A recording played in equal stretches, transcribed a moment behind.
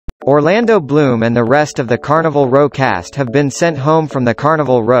Orlando Bloom and the rest of the Carnival Row cast have been sent home from the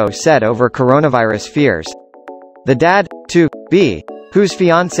Carnival Row set over coronavirus fears. The dad-to-be, whose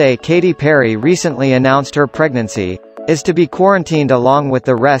fiancée Katy Perry recently announced her pregnancy, is to be quarantined along with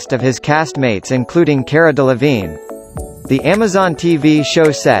the rest of his castmates including Cara Delevingne. The Amazon TV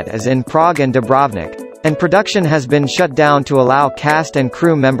show set is in Prague and Dubrovnik, and production has been shut down to allow cast and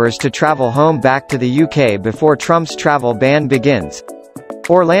crew members to travel home back to the UK before Trump's travel ban begins.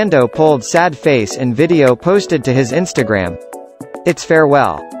 Orlando pulled sad face in video posted to his Instagram. "It's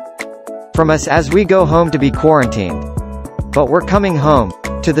farewell from us as we go home to be quarantined. But we're coming home,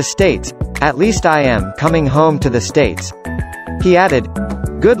 to the States, at least I am coming home to the States." He added,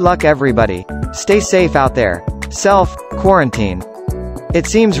 "Good luck everybody, stay safe out there, self-quarantine. It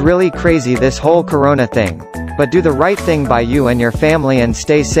seems really crazy this whole corona thing, but do the right thing by you and your family and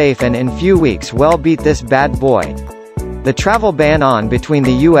stay safe and in few weeks we'll beat this bad boy." The travel ban on between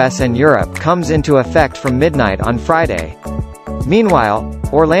the US and Europe comes into effect from midnight on Friday. Meanwhile,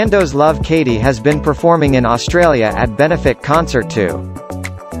 Orlando's Love Katy has been performing in Australia at benefit concert to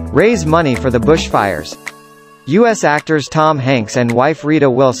raise money for the bushfires. US actors Tom Hanks and wife Rita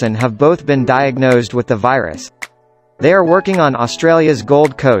Wilson have both been diagnosed with the virus. They are working on Australia's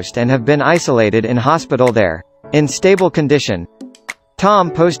Gold Coast and have been isolated in hospital there, in stable condition. Tom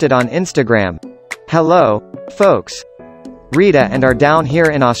posted on Instagram, "Hello, folks. Rita and are down here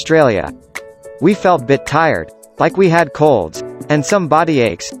in Australia. We felt bit tired, like we had colds, and some body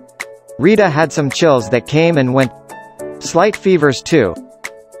aches. Rita had some chills that came and went. Slight fevers too.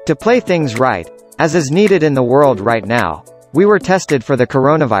 To play things right, as is needed in the world right now, we were tested for the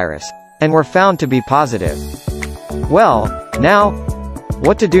coronavirus, and were found to be positive. Well, now,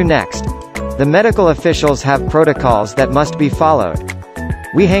 what to do next? The medical officials have protocols that must be followed.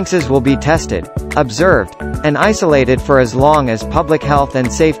 We Hankses will be tested, observed, and isolated for as long as public health and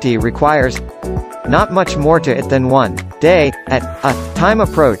safety requires. Not much more to it than one day at a time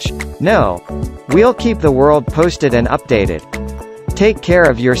approach. No. We'll keep the world posted and updated. Take care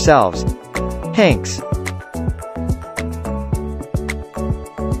of yourselves. Hanks."